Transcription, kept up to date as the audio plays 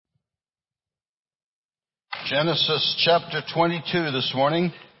Genesis chapter 22 this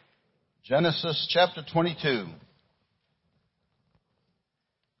morning. Genesis chapter 22. We'll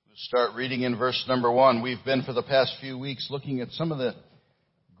start reading in verse number 1. We've been for the past few weeks looking at some of the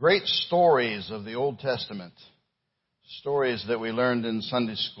great stories of the Old Testament. Stories that we learned in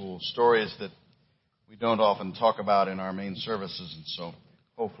Sunday school. Stories that we don't often talk about in our main services. And so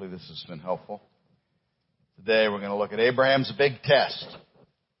hopefully this has been helpful. Today we're going to look at Abraham's big test.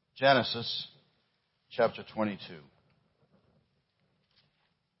 Genesis chapter 22.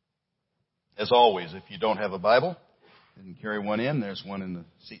 As always, if you don't have a Bible, you can carry one in. There's one in the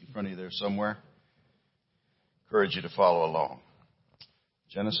seat in front of you there somewhere. Encourage you to follow along.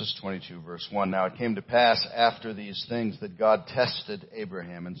 Genesis 22, verse 1. Now it came to pass after these things that God tested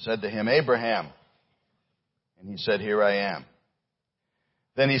Abraham and said to him, Abraham. And he said, Here I am.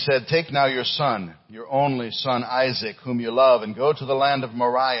 Then he said, Take now your son, your only son Isaac, whom you love, and go to the land of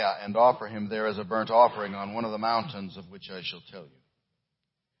Moriah and offer him there as a burnt offering on one of the mountains of which I shall tell you.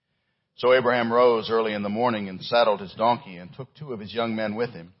 So Abraham rose early in the morning and saddled his donkey and took 2 of his young men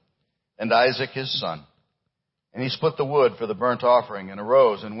with him, and Isaac his son. And he split the wood for the burnt offering and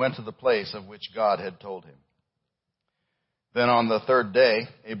arose and went to the place of which God had told him. Then on the 3rd day,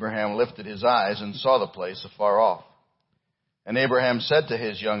 Abraham lifted his eyes and saw the place afar off. And Abraham said to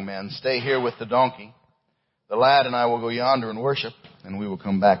his young men, Stay here with the donkey. The lad and I will go yonder and worship, and we will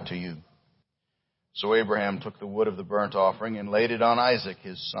come back to you. So Abraham took the wood of the burnt offering and laid it on Isaac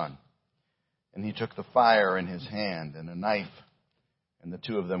his son. And he took the fire in his hand and a knife, and the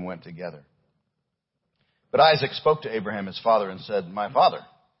 2 of them went together. But Isaac spoke to Abraham his father and said, My father.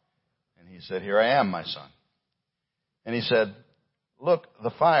 And he said, Here I am, my son. And he said, Look, the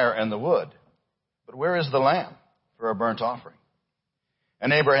fire and the wood, but where is the lamb for a burnt offering?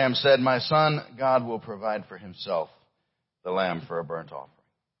 And Abraham said, My son, God will provide for himself the lamb for a burnt offering.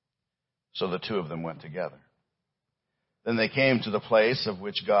 So the 2 of them went together. Then they came to the place of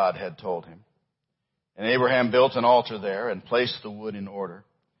which God had told him. And Abraham built an altar there and placed the wood in order.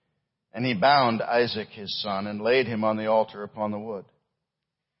 And he bound Isaac his son and laid him on the altar upon the wood.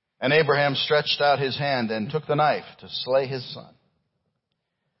 And Abraham stretched out his hand and took the knife to slay his son.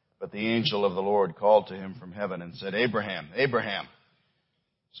 But the angel of the Lord called to him from heaven and said, Abraham, Abraham.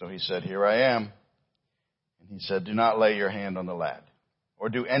 So he said, Here I am. And he said, Do not lay your hand on the lad, or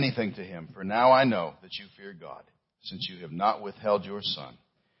do anything to him, for now I know that you fear God, since you have not withheld your son,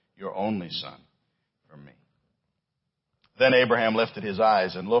 your only son, from me. Then Abraham lifted his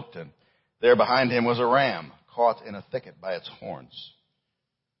eyes and looked, and there behind him was a ram caught in a thicket by its horns.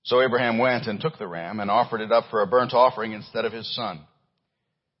 So Abraham went and took the ram and offered it up for a burnt offering instead of his son.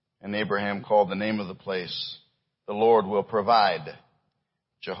 And Abraham called the name of the place, The Lord will provide,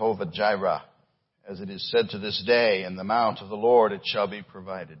 Jehovah Jireh. As it is said to this day, In the mount of the Lord it shall be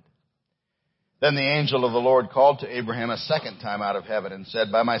provided. Then the angel of the Lord called to Abraham a second time out of heaven and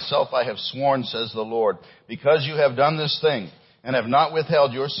said, By myself I have sworn, says the Lord, because you have done this thing and have not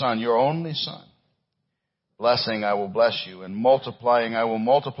withheld your son, your only son. Blessing I will bless you, and multiplying I will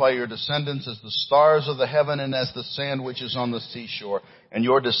multiply your descendants as the stars of the heaven and as the sand which is on the seashore. And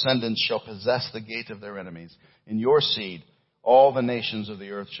your descendants shall possess the gate of their enemies. In your seed all the nations of the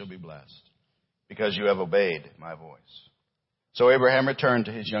earth shall be blessed, because you have obeyed my voice. So Abraham returned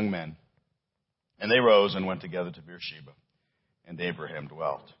to his young men, and they rose and went together to Beersheba. And Abraham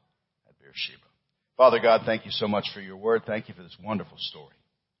dwelt at Beersheba. Father God, thank you so much for your word. Thank you for this wonderful story.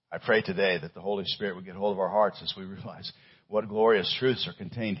 I pray today that the Holy Spirit will get hold of our hearts as we realize what glorious truths are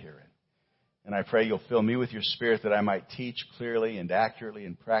contained herein. And I pray you'll fill me with your Spirit that I might teach clearly and accurately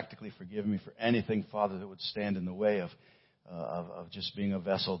and practically. Forgive me for anything, Father, that would stand in the way of just being a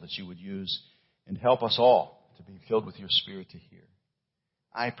vessel that you would use. And help us all to be filled with your Spirit to hear.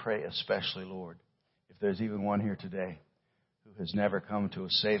 I pray especially, Lord, if there's even one here today who has never come to a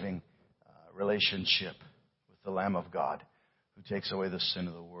saving relationship with the Lamb of God, who takes away the sin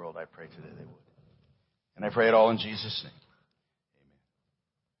of the world, I pray today they would. And I pray it all in Jesus' name.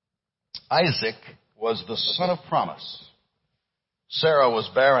 Amen. Isaac was the son of promise. Sarah was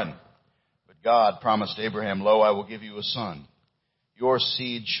barren, but God promised Abraham, Lo, I will give you a son. Your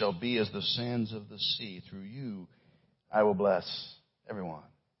seed shall be as the sands of the sea. Through you I will bless everyone.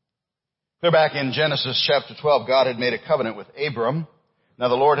 Clear back in Genesis chapter 12, God had made a covenant with Abram. Now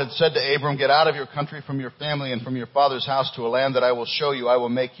the Lord had said to Abram, Get out of your country, from your family, and from your father's house to a land that I will show you. I will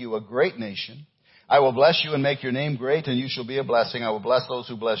make you a great nation. I will bless you and make your name great, and you shall be a blessing. I will bless those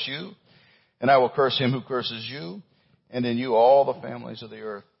who bless you, and I will curse him who curses you, and in you all the families of the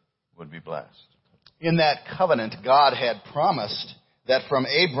earth would be blessed. In that covenant, God had promised that from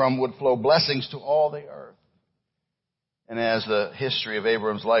Abram would flow blessings to all the earth. And as the history of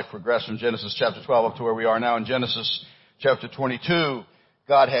Abraham's life progressed from Genesis chapter 12 up to where we are now in Genesis chapter 22,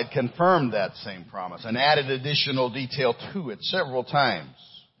 God had confirmed that same promise and added additional detail to it several times.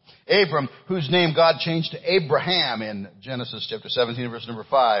 Abram, whose name God changed to Abraham in Genesis chapter 17, verse number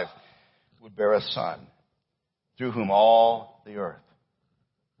 5, would bear a son, through whom all the earth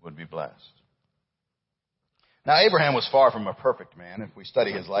would be blessed. Now, Abraham was far from a perfect man. If we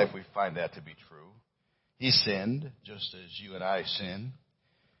study his life, we find that to be true. He sinned, just as you and I sin.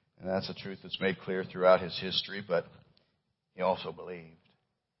 And that's a truth that's made clear throughout his history, but he also believed.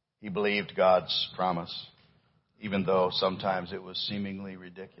 He believed God's promise, even though sometimes it was seemingly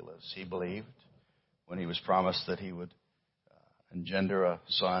ridiculous. He believed when he was promised that he would engender a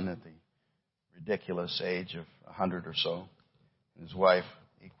son at the ridiculous age of 100 or so, and his wife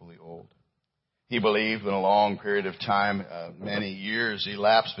equally old. He believed when a long period of time, many years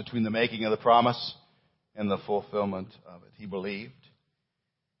elapsed between the making of the promise and the fulfillment of it. He believed.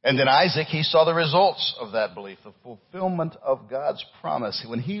 And in Isaac, he saw the results of that belief, the fulfillment of God's promise.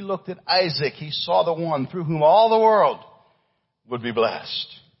 When he looked at Isaac, he saw the one through whom all the world would be blessed.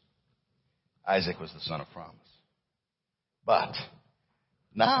 Isaac was the son of promise. But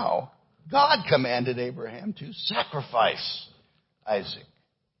now, God commanded Abraham to sacrifice Isaac.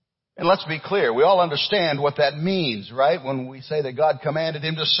 And let's be clear, we all understand what that means, right? When we say that God commanded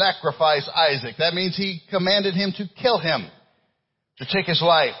him to sacrifice Isaac, that means he commanded him to kill him, to take his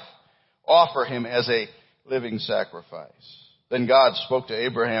life, offer him as a living sacrifice. Then God spoke to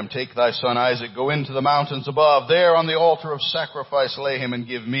Abraham, "Take thy son Isaac, go into the mountains above, there on the altar of sacrifice lay him, and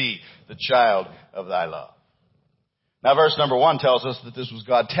give me the child of thy love." Now verse number 1 tells us that this was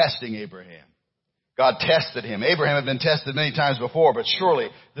God testing Abraham. God tested him. Abraham had been tested many times before, but surely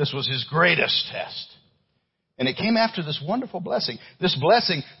this was his greatest test. And it came after this wonderful blessing, this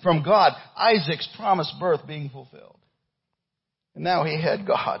blessing from God, Isaac's promised birth being fulfilled. And now he had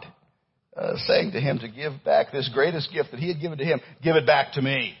God saying to him to give back this greatest gift that he had given to him. "Give it back to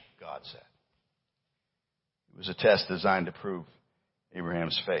me," God said. It was a test designed to prove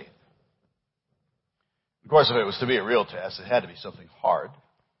Abraham's faith. Of course, if it was to be a real test, it had to be something hard.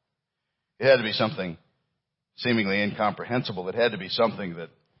 It had to be something seemingly incomprehensible. It had to be something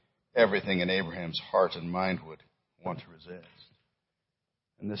that everything in Abraham's heart and mind would want to resist.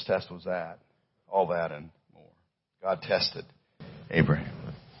 And this test was that, all that and more. God tested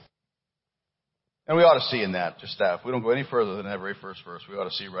Abraham. And we ought to see in that, just that, if we don't go any further than that very first verse, we ought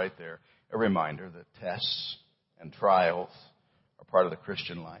to see right there a reminder that tests and trials are part of the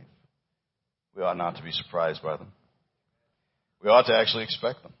Christian life. We ought not to be surprised by them. We ought to actually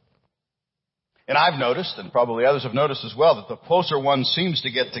expect them. And I've noticed, and probably others have noticed as well, that the closer one seems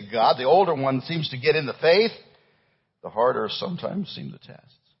to get to God, the older one seems to get in the faith, the harder sometimes seem the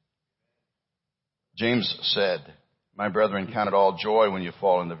tests. James said, "My brethren, count it all joy when you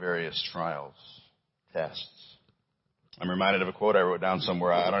fall into various trials, tests." I'm reminded of a quote I wrote down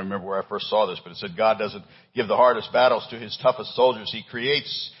somewhere. I don't remember where I first saw this, but it said, "God doesn't give the hardest battles to his toughest soldiers. He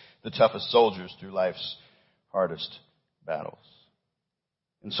creates the toughest soldiers through life's hardest battles."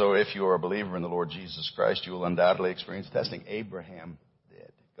 And so if you are a believer in the Lord Jesus Christ, you will undoubtedly experience testing. Abraham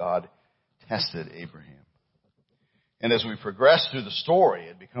did. God tested Abraham. And as we progress through the story,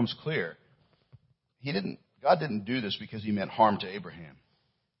 it becomes clear God didn't do this because he meant harm to Abraham.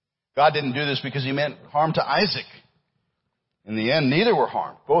 God didn't do this because he meant harm to Isaac. In the end, neither were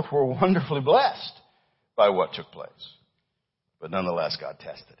harmed. Both were wonderfully blessed by what took place. But nonetheless, God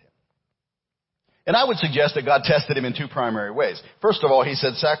tested him. And I would suggest that God tested him in two primary ways. First of all, he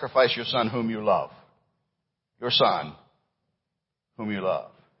said, "Sacrifice your son whom you love." Your son whom you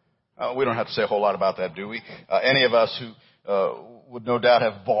love. We don't have to say a whole lot about that, do we? Any of us who would no doubt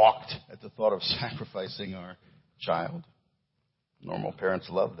have balked at the thought of sacrificing our child. Normal parents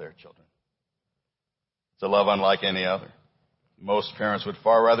love their children. It's a love unlike any other. Most parents would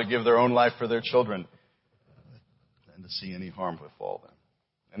far rather give their own life for their children than to see any harm befall them.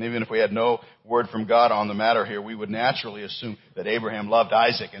 And even if we had no word from God on the matter here, we would naturally assume that Abraham loved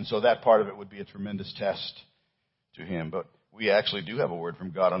Isaac, and so that part of it would be a tremendous test to him. But we actually do have a word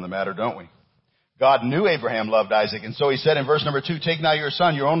from God on the matter, don't we? God knew Abraham loved Isaac, and so he said in verse number 2, "Take now your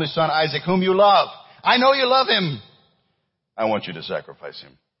son, your only son Isaac, whom you love. I know you love him. I want you to sacrifice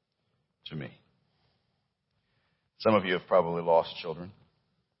him to me." Some of you have probably lost children.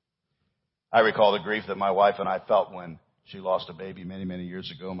 I recall the grief that my wife and I felt when she lost a baby many, many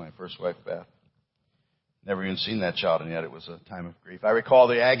years ago, my first wife, Beth. Never even seen that child, and yet it was a time of grief. I recall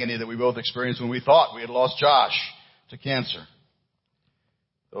the agony that we both experienced when we thought we had lost Josh to cancer.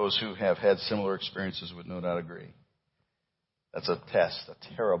 Those who have had similar experiences would no doubt agree. That's a test, a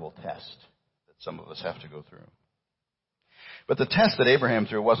terrible test that some of us have to go through. But the test that Abraham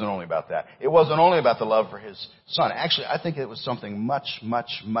threw wasn't only about that. It wasn't only about the love for his son. Actually, I think it was something much, much,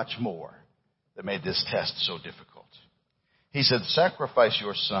 much more that made this test so difficult. He said, sacrifice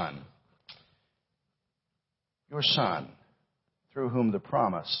your son, through whom the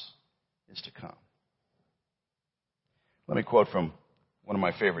promise is to come. Let me quote from one of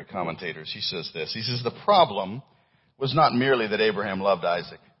my favorite commentators. He says this. He says, the problem was not merely that Abraham loved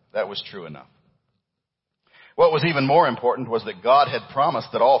Isaac. That was true enough. What was even more important was that God had promised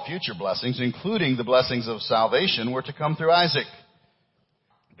that all future blessings, including the blessings of salvation, were to come through Isaac.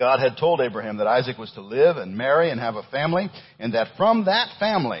 God had told Abraham that Isaac was to live and marry and have a family, and that from that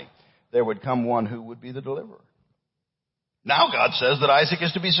family there would come one who would be the deliverer. Now God says that Isaac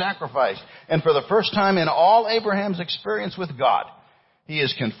is to be sacrificed. And for the first time in all Abraham's experience with God, he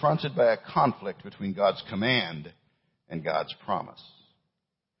is confronted by a conflict between God's command and God's promise.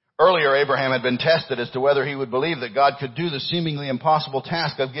 Earlier, Abraham had been tested as to whether he would believe that God could do the seemingly impossible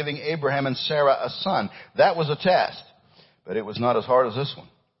task of giving Abraham and Sarah a son. That was a test, but it was not as hard as this one.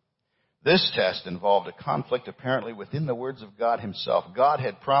 This test involved a conflict apparently within the words of God himself. God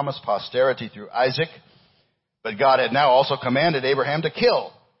had promised posterity through Isaac, but God had now also commanded Abraham to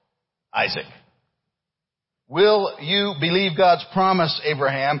kill Isaac. Will you believe God's promise,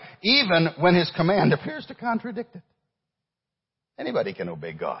 Abraham, even when his command appears to contradict it? Anybody can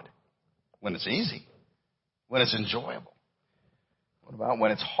obey God when it's easy, when it's enjoyable. What about when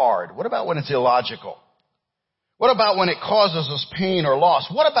it's hard? What about when it's illogical? What about when it causes us pain or loss?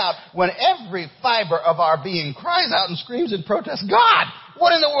 What about when every fiber of our being cries out and screams in protest, God,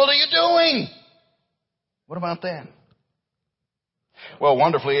 what in the world are you doing? What about then? Well,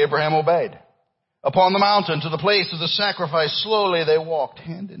 wonderfully, Abraham obeyed. Upon the mountain to the place of the sacrifice, slowly they walked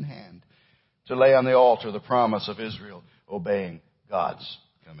hand in hand to lay on the altar the promise of Israel, obeying God's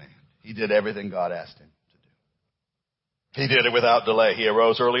command. He did everything God asked him to do. He did it without delay. He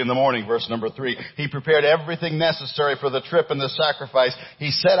arose early in the morning, verse number 3. He prepared everything necessary for the trip and the sacrifice.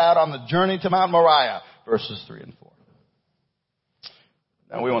 He set out on the journey to Mount Moriah, verses 3 and 4.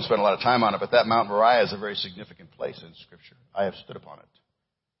 Now, we won't spend a lot of time on it, but that Mount Moriah is a very significant place in Scripture. I have stood upon it.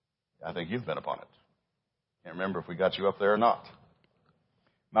 I think you've been upon it. Can't remember if we got you up there or not.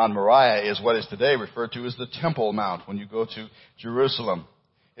 Mount Moriah is what is today referred to as the Temple Mount when you go to Jerusalem.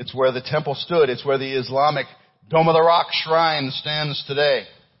 It's where the temple stood. It's where the Islamic Dome of the Rock shrine stands today.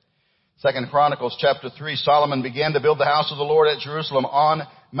 2 Chronicles chapter 3, Solomon began to build the house of the Lord at Jerusalem on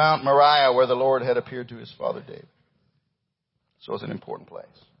Mount Moriah, where the Lord had appeared to his father David. So it's an important place.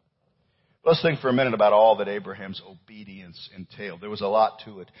 Let's think for a minute about all that Abraham's obedience entailed. There was a lot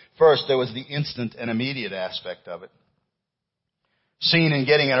to it. First, there was the instant and immediate aspect of it, seen in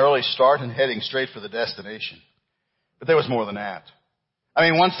getting an early start and heading straight for the destination. But there was more than that. I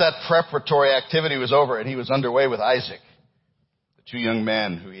mean, once that preparatory activity was over and he was underway with Isaac, the two young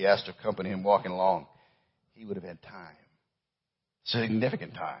men who he asked to accompany him walking along, he would have had time.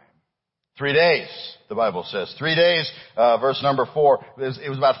 Significant time. 3 days, the Bible says. 3 days, verse number 4. It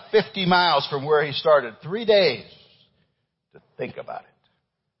was about 50 miles from where he started. 3 days to think about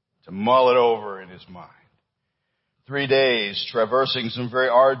it, to mull it over in his mind. 3 days traversing some very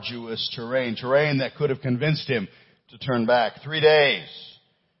arduous terrain that could have convinced him to turn back. 3 days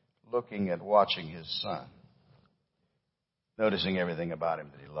looking at watching his son, noticing everything about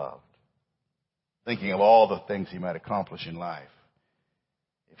him that he loved, thinking of all the things he might accomplish in life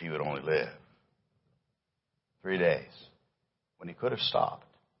if he would only live. 3 days when he could have stopped,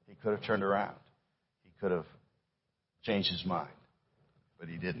 he could have turned around, he could have changed his mind, but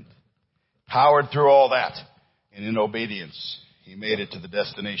he didn't. Powered through all that, and in obedience, he made it to the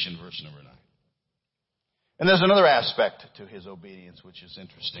destination, verse number 9. And there's another aspect to his obedience which is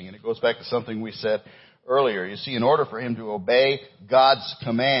interesting, and it goes back to something we said earlier. You see, in order for him to obey God's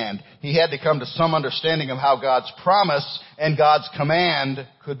command, he had to come to some understanding of how God's promise and God's command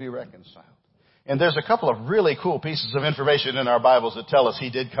could be reconciled. And there's a couple of really cool pieces of information in our Bibles that tell us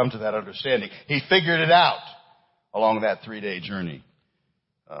he did come to that understanding. He figured it out along that 3-day journey,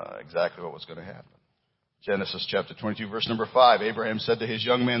 exactly what was going to happen. Genesis chapter 22, verse number 5. Abraham said to his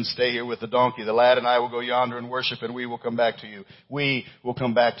young men, stay here with the donkey. The lad and I will go yonder and worship, and we will come back to you. We will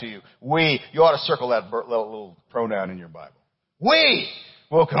come back to you. We. You ought to circle that little pronoun in your Bible. We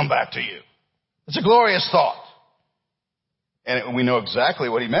will come back to you. It's a glorious thought. And we know exactly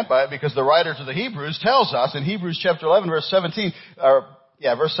what he meant by it because the writer to the Hebrews tells us in Hebrews chapter 11, verse 17,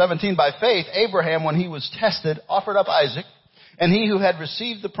 verse 17, by faith, Abraham, when he was tested, offered up Isaac. And he who had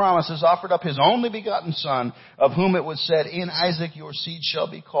received the promises offered up his only begotten son, of whom it was said, in Isaac your seed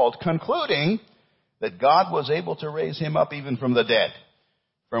shall be called, concluding that God was able to raise him up even from the dead,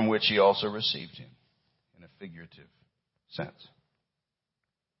 from which he also received him, in a figurative sense.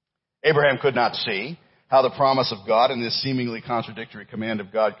 Abraham could not see how the promise of God and this seemingly contradictory command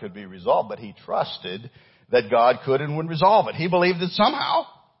of God could be resolved, but he trusted that God could and would resolve it. He believed that somehow,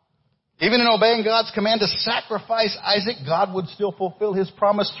 even in obeying God's command to sacrifice Isaac, God would still fulfill his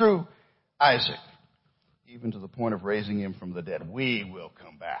promise through Isaac, even to the point of raising him from the dead. We will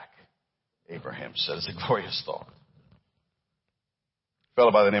come back, Abraham said. It's a glorious thought. A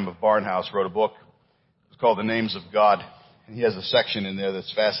fellow by the name of Barnhouse wrote a book. It's called The Names of God. And he has a section in there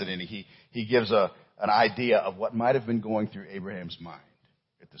that's fascinating. He gives an idea of what might have been going through Abraham's mind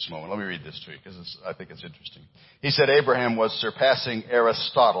at this moment. Let me read this to you because I think it's interesting. He said Abraham was surpassing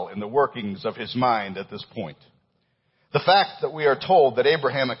Aristotle in the workings of his mind at this point. The fact that we are told that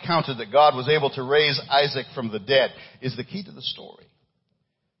Abraham accounted that God was able to raise Isaac from the dead is the key to the story.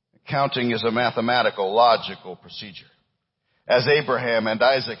 Accounting is a mathematical, logical procedure. As Abraham and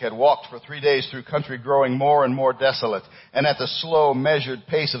Isaac had walked for 3 days through country growing more and more desolate, and at the slow, measured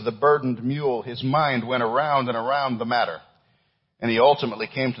pace of the burdened mule, his mind went around and around the matter. And he ultimately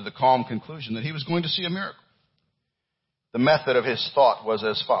came to the calm conclusion that he was going to see a miracle. The method of his thought was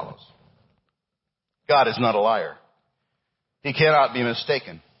as follows. God is not a liar. He cannot be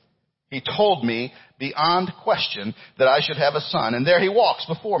mistaken. He told me beyond question that I should have a son, and there he walks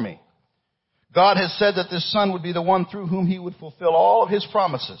before me. God has said that this son would be the one through whom he would fulfill all of his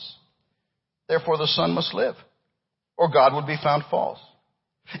promises. Therefore the son must live, or God would be found false.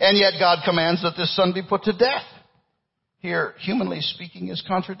 And yet God commands that this son be put to death. Here, humanly speaking, is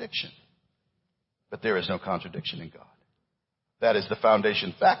contradiction. But there is no contradiction in God. That is the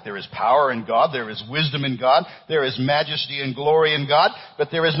foundation fact. There is power in God. There is wisdom in God. There is majesty and glory in God. But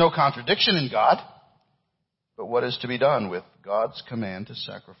there is no contradiction in God. But what is to be done with God's command to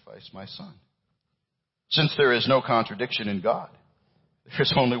sacrifice my son? Since there is no contradiction in God,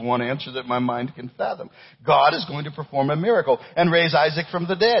 there's only one answer that my mind can fathom. God is going to perform a miracle and raise Isaac from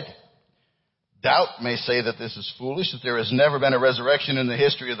the dead. Doubt may say that this is foolish, that there has never been a resurrection in the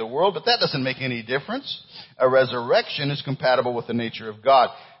history of the world, but that doesn't make any difference. A resurrection is compatible with the nature of God,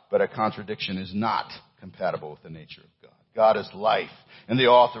 but a contradiction is not compatible with the nature of God. God is life and the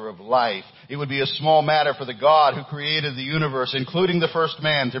author of life. It would be a small matter for the God who created the universe, including the first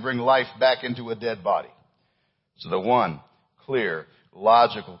man, to bring life back into a dead body. So the one clear,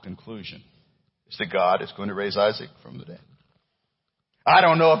 logical conclusion is that God is going to raise Isaac from the dead. I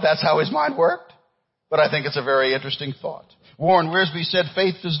don't know if that's how his mind worked, but I think it's a very interesting thought. Warren Wiersbe said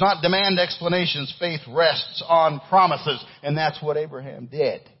faith does not demand explanations. Faith rests on promises. And that's what Abraham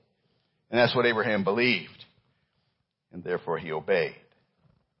did. And that's what Abraham believed. And therefore he obeyed.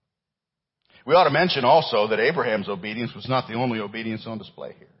 We ought to mention also that Abraham's obedience was not the only obedience on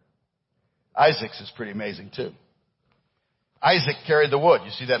display here. Isaac's is pretty amazing too. Isaac carried the wood.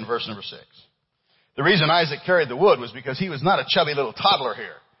 You see that in verse number 6. The reason Isaac carried the wood was because he was not a chubby little toddler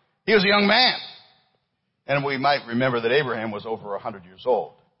here. He was a young man. And we might remember that Abraham was over 100 years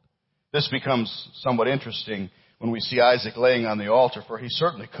old. This becomes somewhat interesting when we see Isaac laying on the altar, for he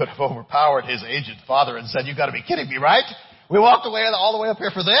certainly could have overpowered his aged father and said, "You've got to be kidding me, right? We walked away all the way up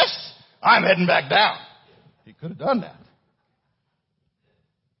here for this? I'm heading back down." He could have done that.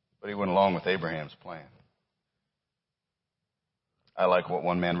 But he went along with Abraham's plan. I like what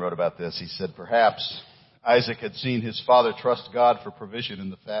one man wrote about this. He said, perhaps Isaac had seen his father trust God for provision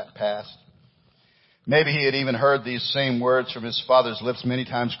in the past. Maybe he had even heard these same words from his father's lips many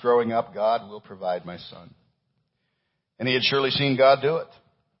times growing up, "God will provide my son." And he had surely seen God do it.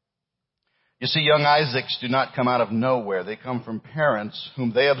 You see, young Isaacs do not come out of nowhere. They come from parents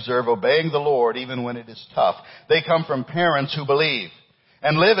whom they observe obeying the Lord even when it is tough. They come from parents who believe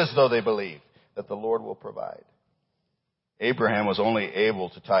and live as though they believe that the Lord will provide. Abraham was only able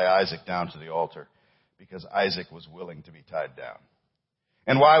to tie Isaac down to the altar because Isaac was willing to be tied down.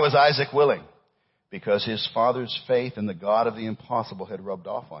 And why was Isaac willing? Because his father's faith in the God of the impossible had rubbed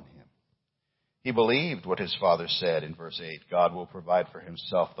off on him. He believed what his father said in verse 8, "God will provide for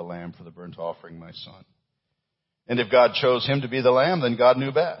himself the lamb for the burnt offering, my son." And if God chose him to be the lamb, then God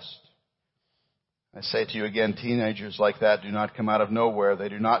knew best. I say to you again, teenagers like that do not come out of nowhere. They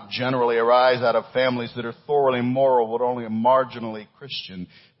do not generally arise out of families that are thoroughly moral, but only marginally Christian.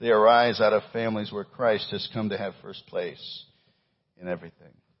 They arise out of families where Christ has come to have first place in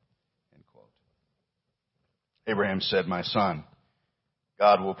everything. End quote. Abraham said, "My son,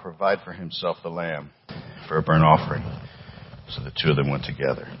 God will provide for himself the lamb for a burnt offering." So the two of them went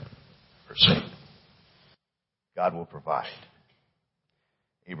together. Verse 8. God will provide.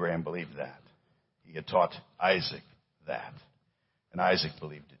 Abraham believed that. He had taught Isaac that. And Isaac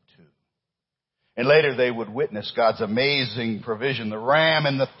believed it too. And later they would witness God's amazing provision, the ram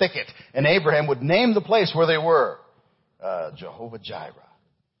in the thicket. And Abraham would name the place where they were. Jehovah Jireh,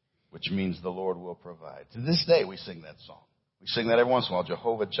 which means the Lord will provide. To this day, we sing that song. We sing that every once in a while,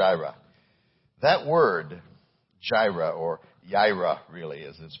 Jehovah Jireh. That word, Jireh, or Yireh, really,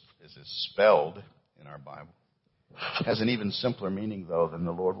 as it's spelled in our Bible, has an even simpler meaning, though, than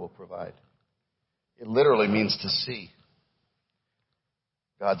the Lord will provide. It literally means to see.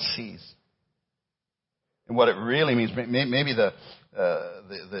 God sees. And what it really means, maybe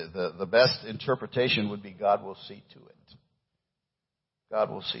the best interpretation would be God will see to it. God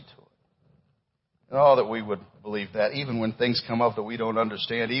will see to it. And all that we would believe that, even when things come up that we don't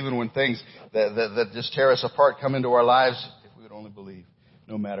understand, even when things that just tear us apart come into our lives, if we would only believe,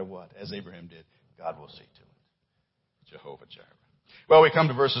 no matter what, as Abraham did, God will see to it. Jehovah Jireh. Well, we come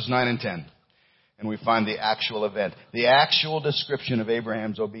to verses 9 and 10. And we find the actual event, the actual description of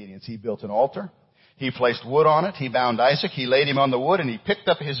Abraham's obedience. He built an altar. He placed wood on it. He bound Isaac. He laid him on the wood, and he picked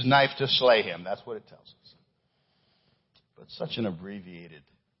up his knife to slay him. That's what it tells us. But such an abbreviated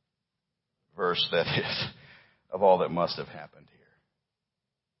verse that is of all that must have happened here.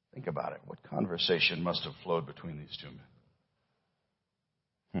 Think about it. What conversation must have flowed between these two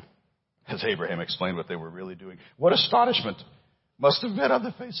men? As Abraham explained what they were really doing. What astonishment must have been on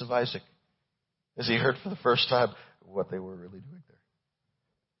the face of Isaac as he heard for the first time what they were really doing there.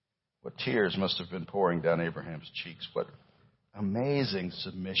 What tears must have been pouring down Abraham's cheeks. What amazing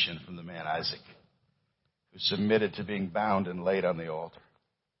submission from the man Isaac, who submitted to being bound and laid on the altar.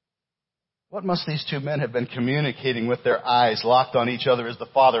 What must these two men have been communicating with their eyes locked on each other as the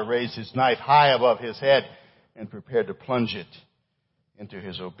father raised his knife high above his head and prepared to plunge it into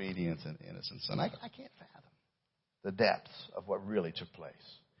his obedience and innocent son? I can't fathom the depths of what really took place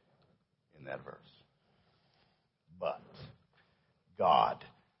in that verse. But God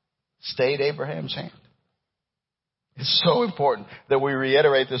stayed Abraham's hand. It's so important that we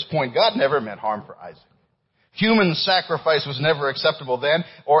reiterate this point. God never meant harm for Isaac. Human sacrifice was never acceptable then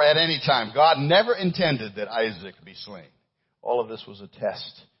or at any time. God never intended that Isaac be slain. All of this was a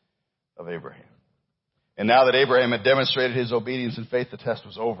test of Abraham. And now that Abraham had demonstrated his obedience and faith, the test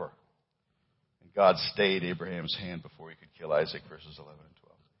was over. And God stayed Abraham's hand before he could kill Isaac, verses 11 and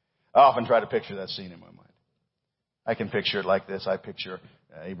 12. I often try to picture that scene in my mind. I can picture it like this. I picture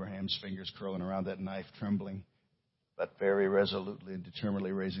Abraham's fingers curling around that knife, trembling, but very resolutely and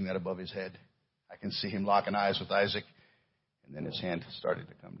determinedly raising that above his head. I can see him locking eyes with Isaac, and then his hand started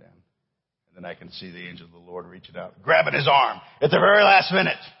to come down. And then I can see the angel of the Lord reaching out, grabbing his arm at the very last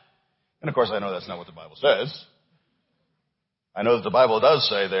minute. And of course, I know that's not what the Bible says. I know that the Bible does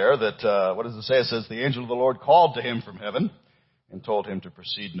say there that, what does it say? It says the angel of the Lord called to him from heaven and told him to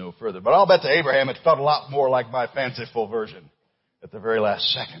proceed no further. But I'll bet to Abraham it felt a lot more like my fanciful version. At the very last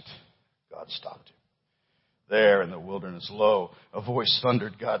second, God stopped him. There in the wilderness, lo, a voice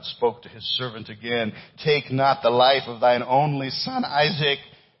thundered. God spoke to his servant again. Take not the life of thine only son Isaac,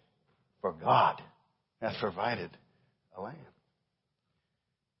 for God hath provided a lamb.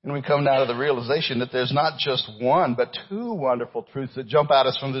 And we come now to the realization that there's not just one, but two wonderful truths that jump at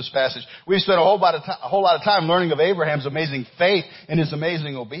us from this passage. We've spent a whole lot of time learning of Abraham's amazing faith and his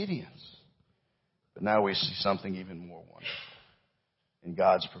amazing obedience. But now we see something even more wonderful in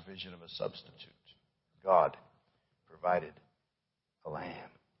God's provision of a substitute. God provided a lamb.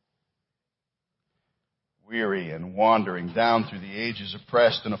 Weary and wandering down through the ages,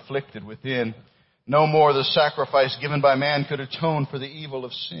 oppressed and afflicted within, no more the sacrifice given by man could atone for the evil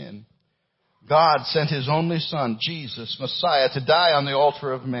of sin. God sent his only Son, Jesus, Messiah, to die on the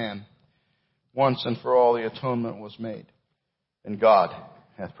altar of man. Once and for all the atonement was made, and God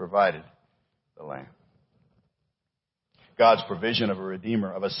hath provided the lamb. God's provision of a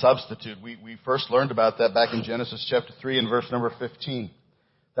redeemer, of a substitute. We first learned about that back in Genesis chapter 3 and verse number 15.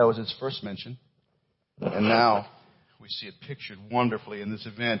 That was its first mention. And now we see it pictured wonderfully in this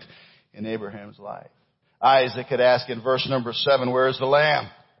event in Abraham's life. Isaac had asked in verse number 7, where is the lamb?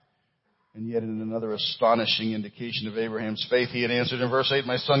 And yet in another astonishing indication of Abraham's faith, he had answered in verse 8,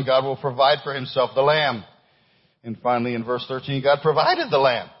 my son, God will provide for himself the lamb. And finally in verse 13, God provided the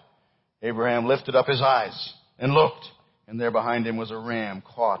lamb. Abraham lifted up his eyes and looked, and there behind him was a ram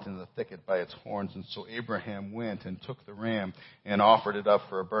caught in the thicket by its horns. And so Abraham went and took the ram and offered it up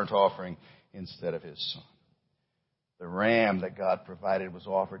for a burnt offering instead of his son. The ram that God provided was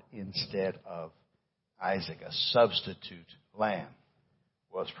offered instead of Isaac. A substitute lamb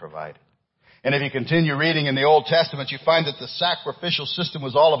was provided. And if you continue reading in the Old Testament, you find that the sacrificial system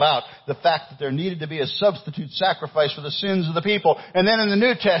was all about the fact that there needed to be a substitute sacrifice for the sins of the people. And then in the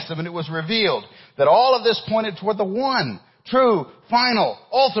New Testament, it was revealed that all of this pointed toward the one, true, final,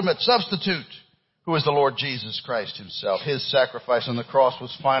 ultimate substitute, who is the Lord Jesus Christ himself. His sacrifice on the cross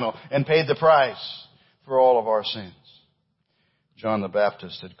was final and paid the price for all of our sins. John the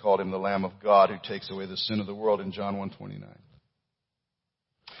Baptist had called him the Lamb of God who takes away the sin of the world in John 1:29.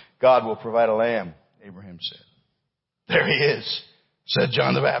 God will provide a lamb, Abraham said. There he is, said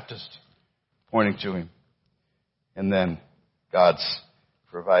John the Baptist, pointing to him. And then God's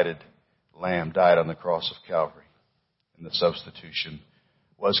provided lamb died on the cross of Calvary. And the substitution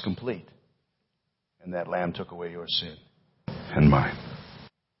was complete. And that lamb took away your sin and mine.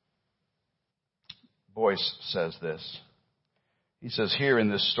 Boyce says this. He says, here in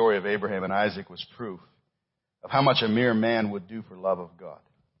this story of Abraham and Isaac was proof of how much a mere man would do for love of God.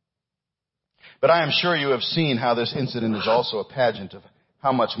 But I am sure you have seen how this incident is also a pageant of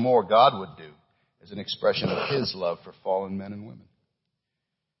how much more God would do as an expression of his love for fallen men and women.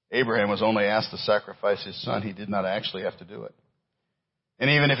 Abraham was only asked to sacrifice his son. He did not actually have to do it.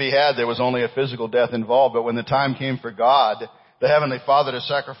 And even if he had, there was only a physical death involved. But when the time came for God, the Heavenly Father, to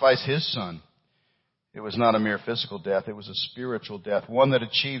sacrifice his son, it was not a mere physical death. It was a spiritual death, one that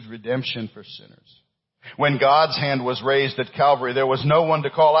achieved redemption for sinners. When God's hand was raised at Calvary, there was no one to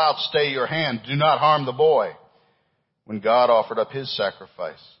call out, stay your hand, do not harm the boy. When God offered up his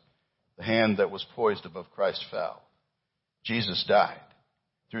sacrifice, the hand that was poised above Christ fell. Jesus died.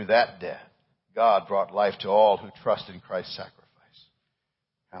 Through that death, God brought life to all who trust in Christ's sacrifice.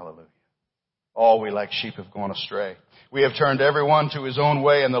 Hallelujah. All we like sheep have gone astray. We have turned everyone to his own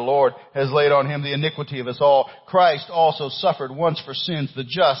way, and the Lord has laid on him the iniquity of us all. Christ also suffered once for sins, the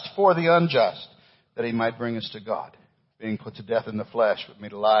just for the unjust, that he might bring us to God, being put to death in the flesh, but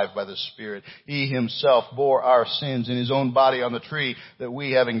made alive by the Spirit. He himself bore our sins in his own body on the tree, that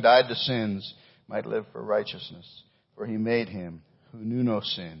we, having died to sins, might live for righteousness. For he made him who knew no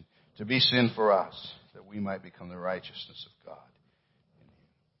sin to be sin for us, that we might become the righteousness of God.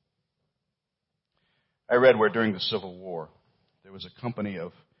 I read where during the Civil War, there was a company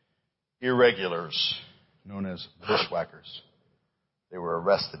of irregulars known as bushwhackers. They were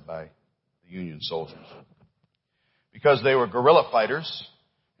arrested by the Union soldiers. Because they were guerrilla fighters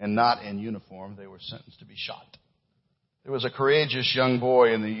and not in uniform, they were sentenced to be shot. There was a courageous young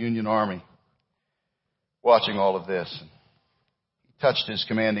boy in the Union Army watching all of this. He touched his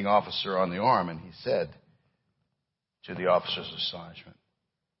commanding officer on the arm and he said, to the officer's astonishment,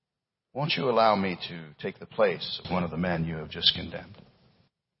 won't you allow me to take the place of one of the men you have just condemned?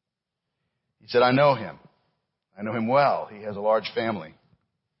 He said, I know him. I know him well. He has a large family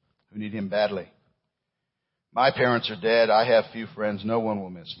who need him badly. My parents are dead. I have few friends. No one will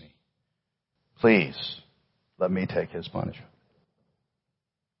miss me. Please, let me take his punishment.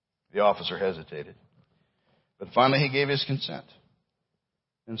 The officer hesitated. But finally he gave his consent.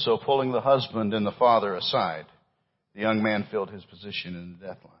 And so pulling the husband and the father aside, the young man filled his position in the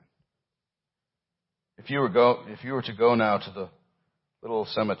death line. If you were to go now to the little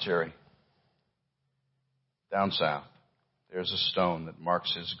cemetery down south, there's a stone that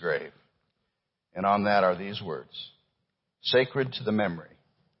marks his grave. And on that are these words, sacred to the memory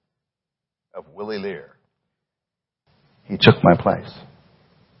of Willie Lear. He took my place.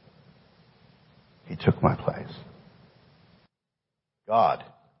 He took my place. God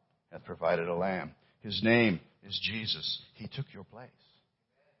hath provided a lamb. His name is Jesus. He took your place.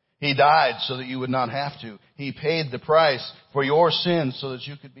 He died so that you would not have to. He paid the price for your sins so that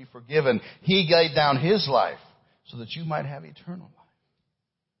you could be forgiven. He laid down his life so that you might have eternal life.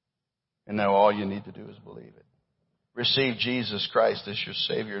 And now all you need to do is believe it. Receive Jesus Christ as your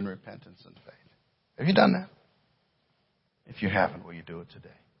Savior in repentance and faith. Have you done that? If you haven't, will you do it today?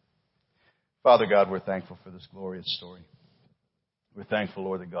 Father God, we're thankful for this glorious story. We're thankful,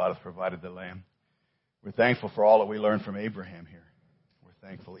 Lord, that God hath provided the Lamb. We're thankful for all that we learned from Abraham here. We're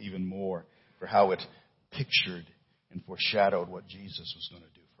thankful even more for how it pictured and foreshadowed what Jesus was going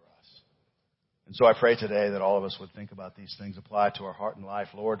to do for us. And so I pray today that all of us would think about these things, apply to our heart and life.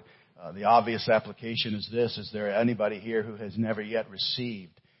 Lord, the obvious application is this. Is there anybody here who has never yet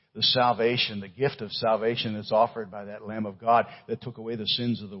received the salvation, the gift of salvation that's offered by that Lamb of God that took away the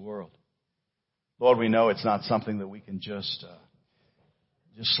sins of the world? Lord, we know it's not something that we can just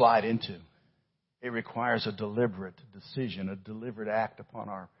slide into. It requires a deliberate decision, a deliberate act upon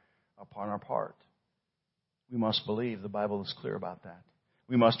our part. We must believe. The Bible is clear about that.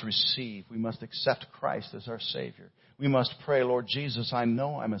 We must receive. We must accept Christ as our Savior. We must pray, Lord Jesus, I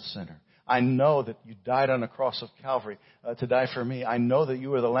know I'm a sinner. I know that you died on the cross of Calvary to die for me. I know that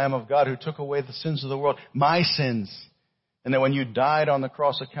you are the Lamb of God who took away the sins of the world, my sins. And that when you died on the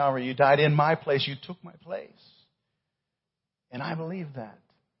cross of Calvary, you died in my place. You took my place. And I believe that.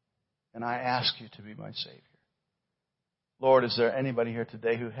 And I ask you to be my Savior. Lord, is there anybody here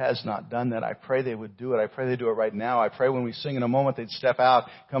today who has not done that? I pray they would do it. I pray they do it right now. I pray when we sing in a moment, they'd step out,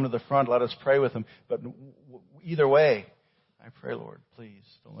 come to the front, let us pray with them. But either way, I pray, Lord, please,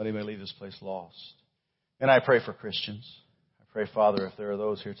 don't let anybody leave this place lost. And I pray for Christians. I pray, Father, if there are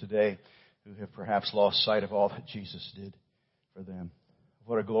those here today who have perhaps lost sight of all that Jesus did for them,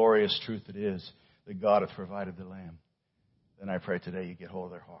 what a glorious truth it is that God hath provided the Lamb, then I pray today you get hold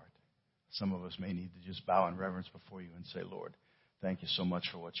of their heart. Some of us may need to just bow in reverence before you and say, Lord, thank you so much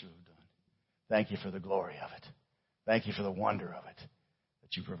for what you have done. Thank you for the glory of it. Thank you for the wonder of it,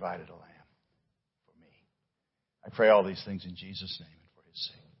 that you provided a Lamb for me. I pray all these things in Jesus' name and for His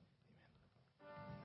sake.